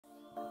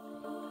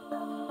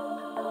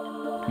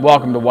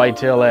Welcome to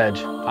Whitetail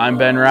Edge. I'm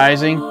Ben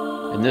Rising,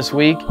 and this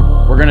week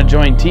we're going to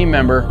join team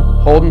member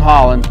Holden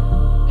Holland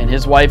and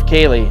his wife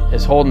Kaylee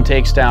as Holden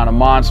takes down a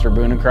monster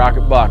Boone and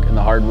Crockett buck in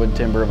the hardwood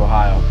timber of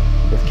Ohio,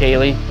 with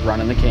Kaylee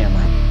running the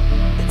camera.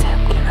 It's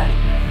him, get ready.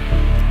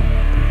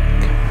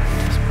 Come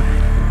right this way,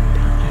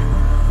 down there.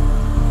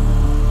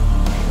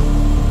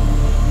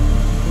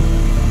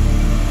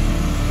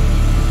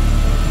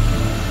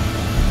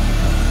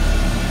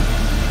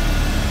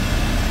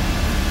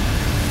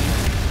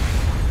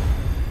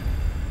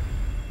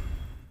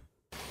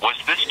 Was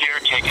this deer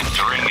taken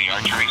during the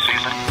archery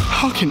season?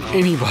 How can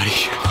anybody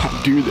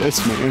do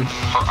this, man?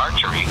 For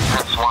archery,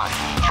 press 1.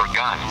 For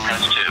gun,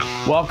 press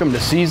 2. Welcome to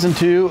Season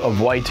 2 of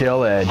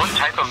Whitetail Edge. What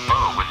type of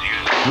bow was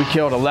used? We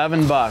killed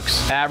 11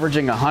 bucks,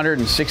 averaging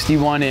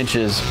 161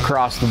 inches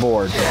across the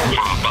board. For a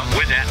buck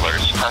with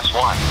antlers, press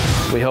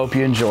 1. We hope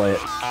you enjoy it.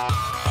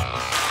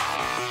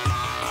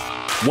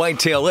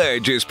 Whitetail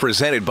Edge is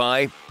presented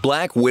by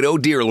Black Widow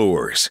Deer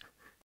Lures.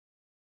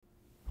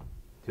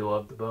 Do you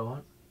love the bow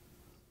hunt?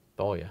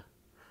 Oh yeah.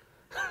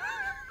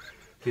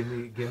 Give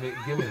me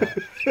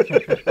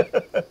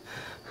that.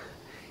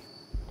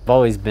 I've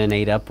always been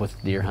ate up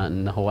with deer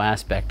hunting, the whole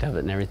aspect of it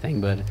and everything,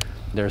 but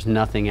there's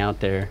nothing out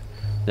there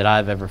that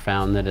I've ever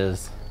found that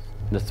is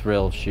the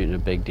thrill of shooting a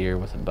big deer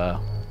with a bow.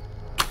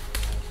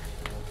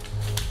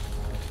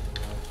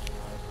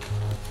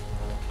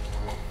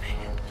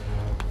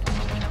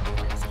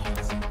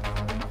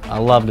 I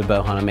love to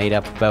bow hunt. I'm ate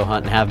up with bow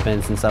hunting, have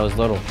been since I was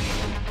little.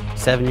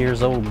 7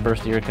 years old,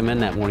 first deer come in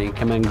that morning,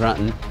 come in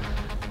grunting.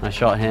 I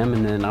shot him,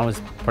 and then I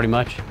was pretty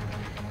much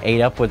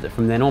ate up with it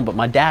from then on. But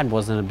my dad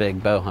wasn't a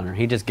big bow hunter.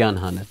 He just gun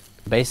hunted.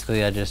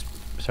 Basically, I just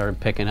started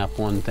picking up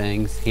on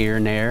things here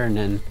and there, and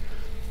then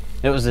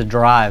it was a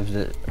drive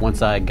that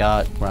once I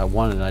got where I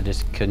wanted, I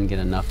just couldn't get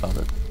enough of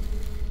it.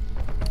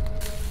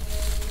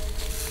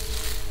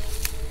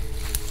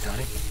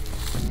 Johnny?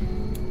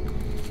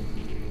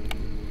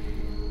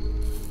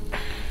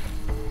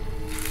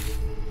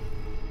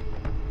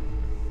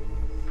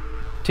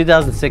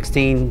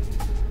 2016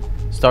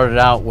 started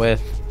out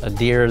with a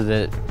deer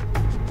that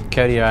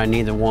Cody or I,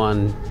 neither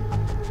one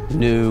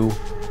knew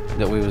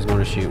that we was going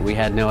to shoot. We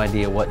had no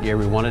idea what deer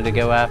we wanted to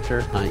go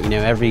after. You know,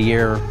 every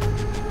year,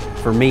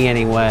 for me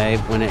anyway,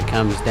 when it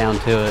comes down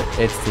to it,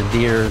 it's the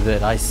deer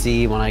that I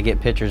see when I get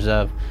pictures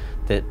of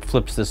that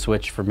flips the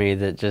switch for me,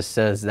 that just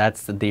says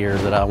that's the deer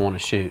that I want to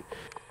shoot.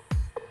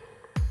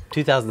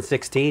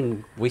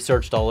 2016, we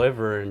searched all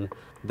over, and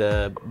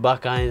the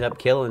buck I ended up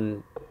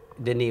killing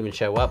didn't even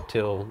show up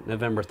till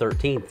November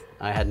 13th.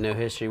 I had no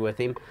history with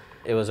him.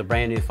 It was a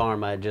brand new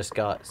farm I had just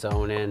got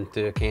sewn in,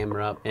 threw a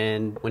camera up,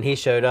 and when he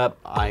showed up,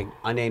 I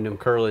named him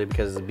Curly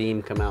because the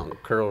beam come out and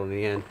curled in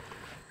the end.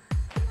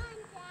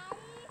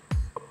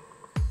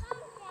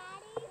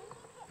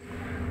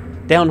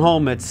 Down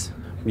home,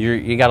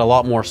 you got a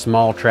lot more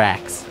small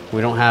tracks. We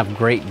don't have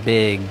great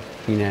big,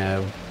 you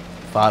know,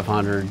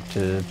 500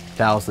 to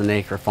 1,000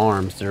 acre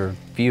farms. They're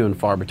few and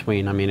far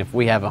between. I mean, if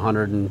we have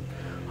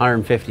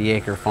 150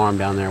 acre farm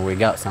down there, we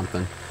got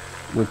something.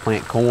 We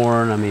plant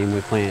corn, I mean,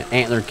 we plant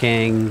Antler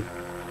King.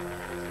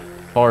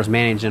 As far as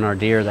managing our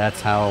deer,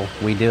 that's how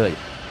we do it.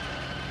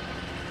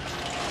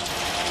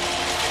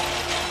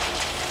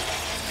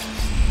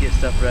 Get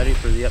stuff ready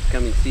for the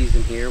upcoming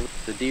season here.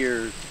 The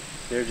deer,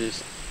 they're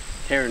just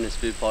tearing this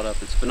food plot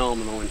up. It's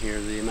phenomenal in here,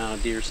 the amount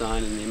of deer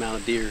sign and the amount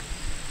of deer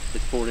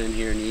that's poured in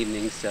here in the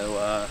evening.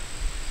 So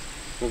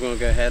we're gonna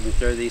go ahead and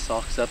throw these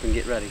hawks up and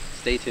get ready.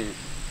 Stay tuned.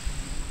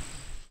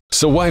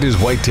 So why does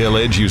Whitetail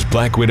Edge use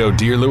Black Widow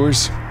deer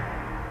lures?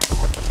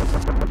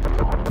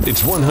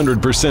 It's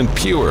 100%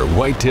 pure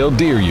whitetail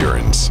deer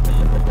urines.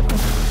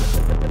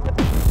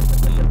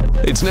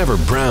 It's never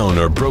brown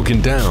or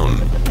broken down.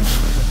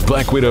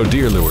 Black Widow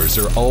deer lures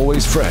are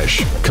always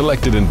fresh,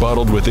 collected and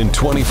bottled within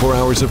 24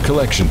 hours of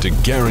collection to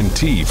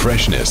guarantee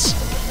freshness.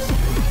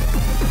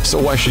 So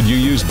why should you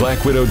use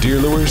Black Widow deer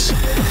lures?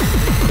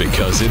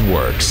 Because it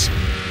works.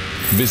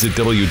 Visit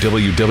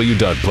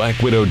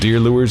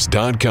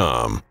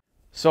www.blackwidowdeerlures.com.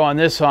 So on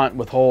this hunt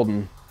with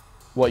Holden,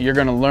 what you're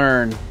going to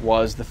learn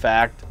was the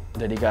fact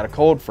that he got a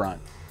cold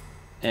front,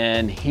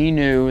 and he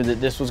knew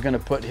that this was going to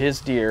put his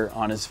deer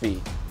on his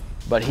feet,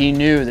 but he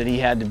knew that he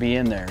had to be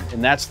in there.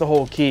 And that's the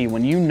whole key.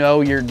 When you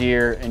know your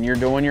deer and you're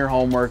doing your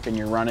homework and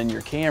you're running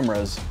your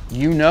cameras,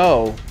 you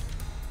know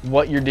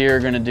what your deer are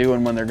going to do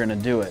and when they're going to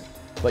do it,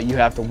 but you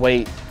have to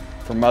wait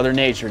for Mother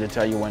Nature to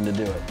tell you when to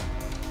do it.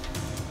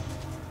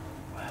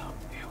 Well,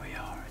 here we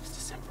are. It's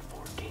December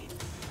 14th.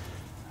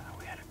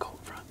 We had a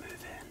cold front move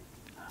in.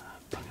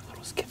 Brought a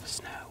little skip of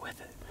snow with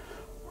it.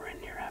 We're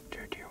in here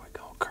after a deer we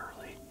call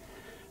Curly.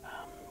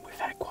 We've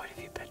had quite a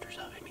few pictures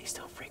of him. He's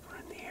still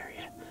frequenting the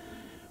area.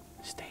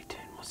 Stay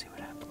tuned. We'll see what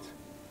happens.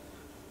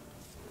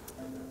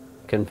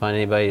 Couldn't find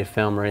anybody to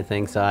film or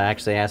anything, so I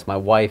actually asked my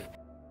wife.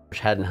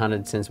 She hadn't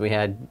hunted since we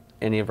had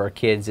any of our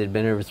kids. It had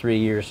been over 3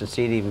 years since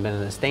she'd even been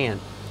in a stand.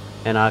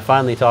 And I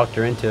finally talked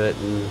her into it,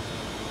 and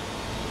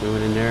we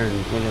went in there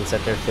and we didn't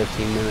sit there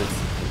 15 minutes.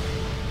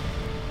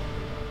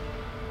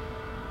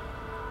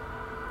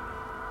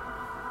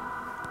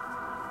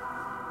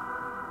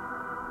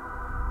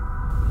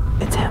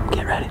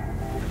 Get ready.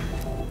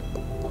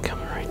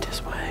 Coming right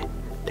this way,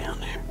 down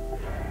there.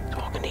 He's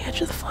walking the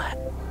edge of the flat.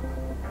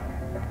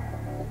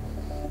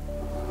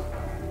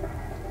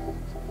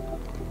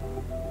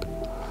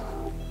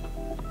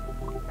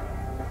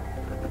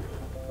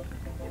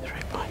 He's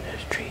right behind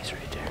those trees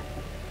right there.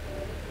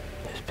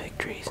 Those big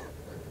trees.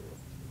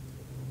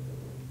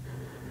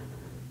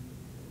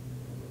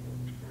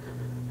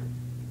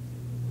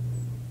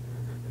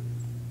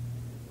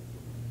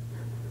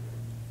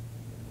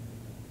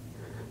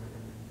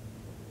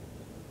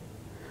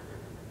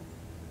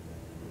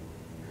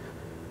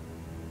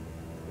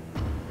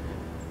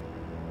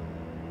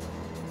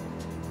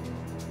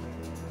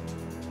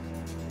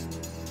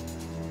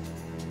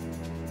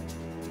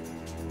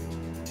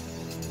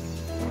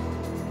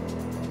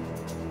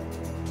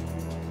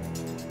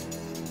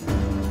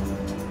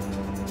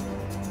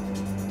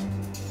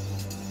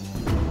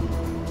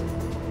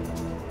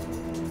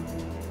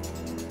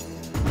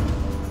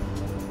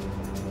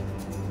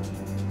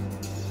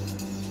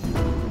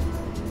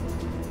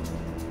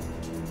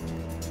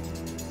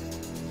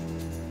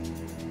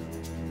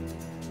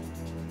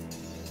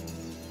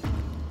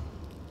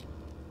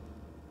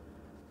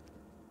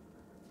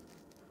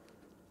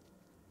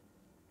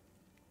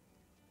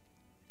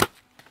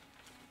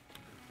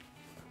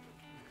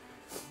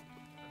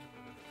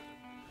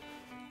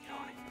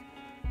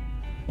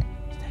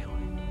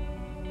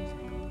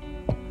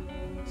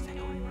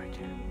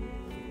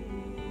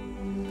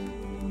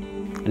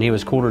 And he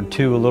was quartered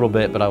to a little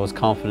bit, but I was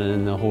confident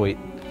in the Hoyt.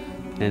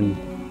 And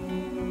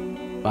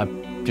I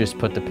just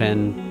put the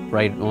pin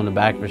right on the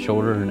back of his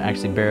shoulder and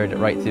actually buried it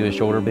right through his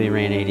shoulder, but he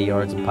ran 80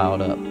 yards and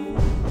piled up.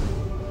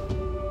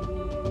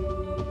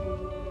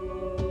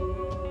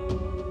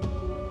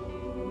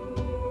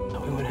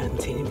 We went ahead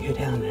and seen him go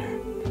down there.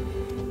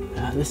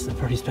 This is a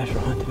pretty special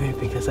hunt to me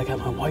because I got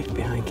my wife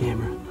behind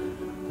camera,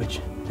 which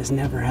has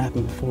never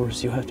happened before,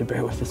 so you'll have to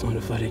bear with us on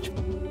the footage.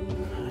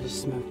 I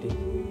just smoked him.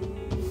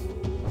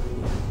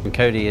 And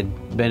Cody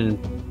had been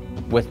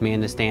with me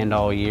in the stand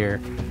all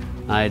year.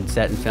 I had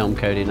sat and filmed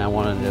Cody, and I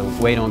wanted to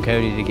wait on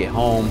Cody to get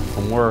home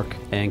from work,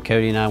 and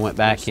Cody and I went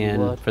back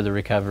in for the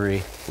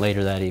recovery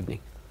later that evening.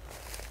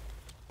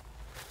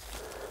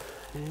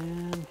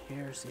 And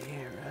here's the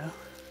arrow.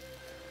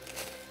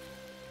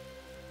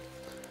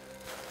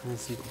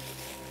 As you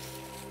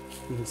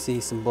can see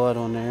some blood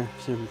on there.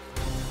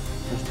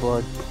 There's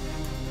blood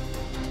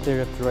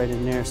there up to right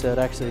in there, so it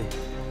actually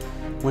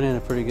went in a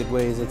pretty good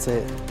ways, I'd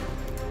say.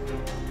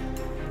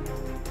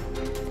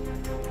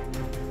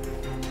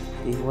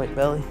 Easy white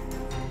belly,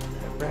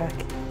 rack.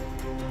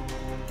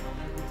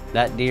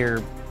 That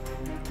deer,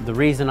 the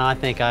reason I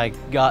think I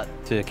got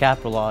to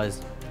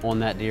capitalize on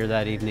that deer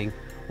that evening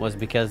was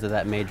because of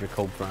that major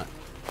cold front.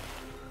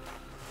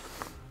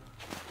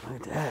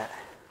 Look at that.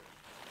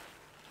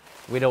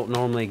 We don't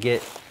normally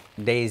get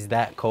days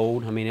that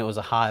cold. I mean, it was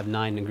a high of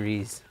 9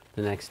 degrees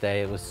the next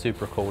day. It was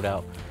super cold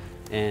out.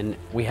 And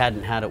we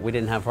didn't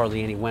have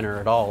hardly any winter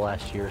at all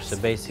last year. So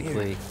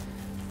basically,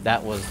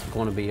 that was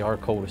going to be our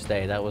coldest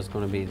day. That was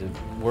going to be the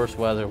worst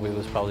weather we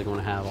was probably going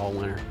to have all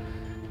winter.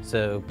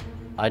 So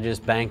I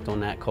just banked on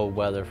that cold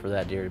weather for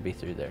that deer to be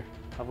through there.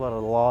 I've let a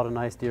lot of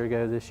nice deer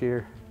go this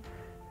year,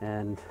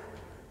 and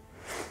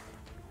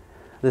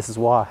this is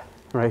why,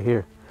 right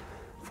here,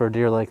 for a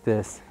deer like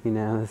this. You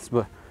know,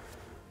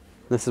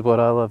 this is what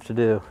I love to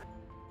do.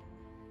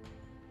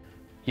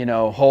 You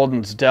know,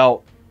 Holden's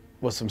dealt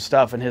with some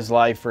stuff in his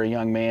life for a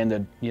young man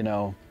that, you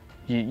know,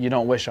 you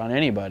don't wish on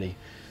anybody.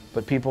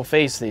 But people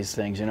face these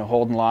things. You know,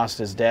 Holden lost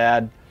his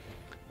dad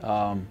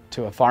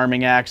to a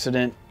farming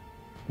accident,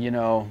 you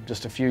know,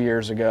 just a few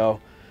years ago.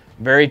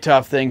 Very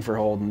tough thing for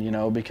Holden, you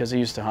know, because he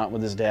used to hunt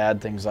with his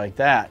dad, things like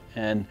that.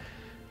 And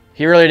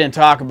he really didn't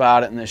talk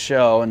about it in the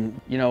show. And,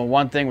 you know,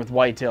 one thing with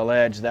Whitetail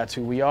Edge, that's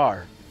who we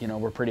are. You know,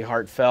 we're pretty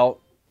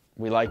heartfelt.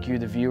 We like you,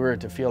 the viewer,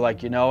 to feel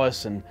like you know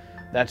us. And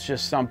that's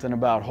just something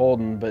about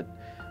Holden. But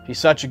he's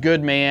such a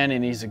good man,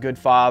 and he's a good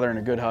father and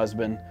a good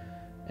husband.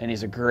 And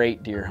he's a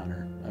great deer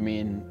hunter. I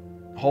mean,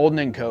 Holden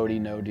and Cody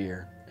know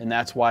deer, and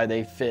that's why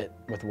they fit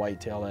with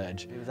Whitetail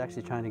Edge. He was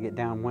actually trying to get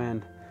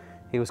downwind.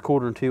 He was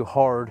quartering too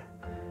hard,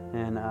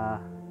 and I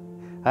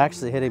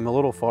actually hit him a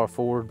little far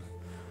forward,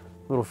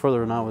 a little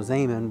further than I was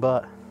aiming,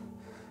 but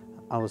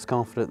I was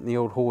confident in the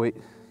old Hoyt.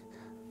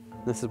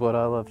 This is what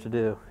I love to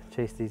do,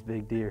 chase these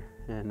big deer,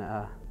 and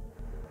I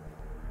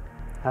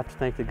have to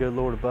thank the good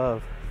Lord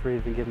above for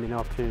even giving me an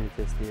opportunity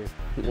to this deer.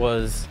 It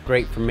was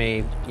great for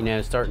me, you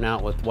know, starting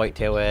out with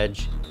Whitetail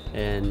Edge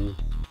and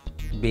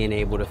being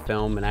able to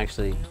film and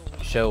actually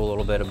show a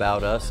little bit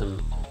about us and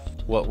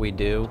what we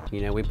do. You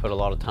know, we put a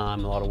lot of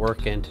time, a lot of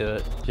work into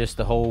it. Just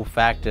the whole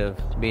fact of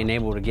being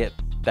able to get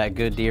that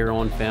good deer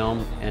on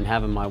film and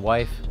having my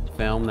wife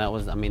film, that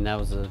was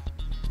a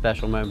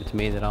special moment to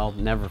me that I'll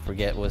never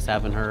forget, was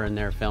having her in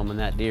there filming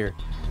that deer.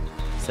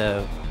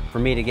 So for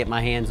me to get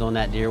my hands on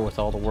that deer with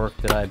all the work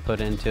that I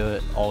put into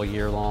it all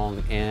year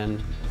long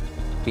and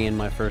being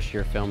my first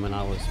year filming,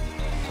 I was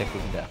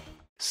tickled to death.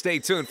 Stay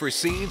tuned for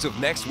scenes of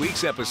next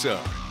week's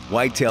episode.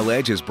 Whitetail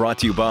Edge is brought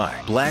to you by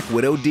Black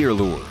Widow Deer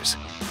Lures.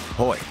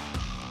 Hoyt.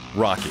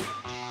 Rocky,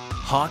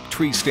 Hawk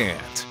tree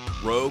stands,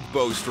 Rogue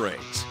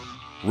bowstrings,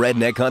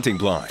 Redneck hunting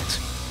blinds,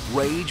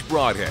 Rage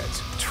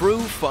broadheads, True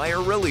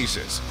fire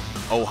releases,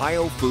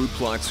 Ohio Food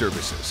Plot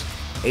Services,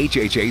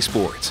 HHA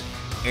Sports,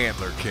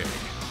 Antler King,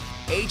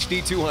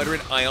 HD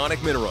 200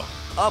 Ionic Mineral,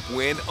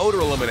 Upwind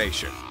Odor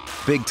Elimination,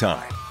 Big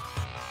Time,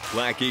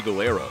 Black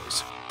Eagle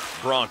Arrows,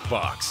 Bronc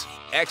Box,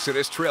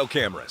 Exodus Trail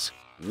Cameras,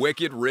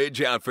 Wicked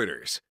Ridge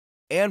Outfitters,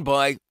 and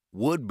by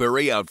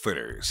Woodbury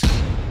Outfitters.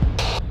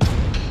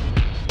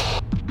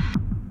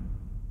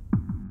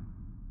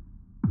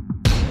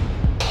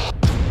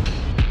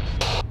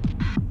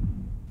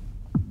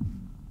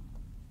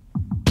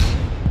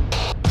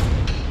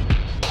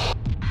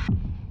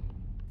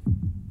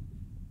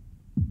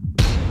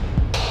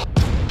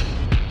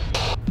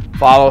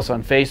 Follow us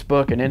on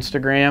Facebook and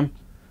Instagram.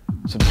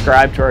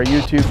 Subscribe to our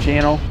YouTube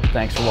channel.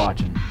 Thanks for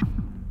watching.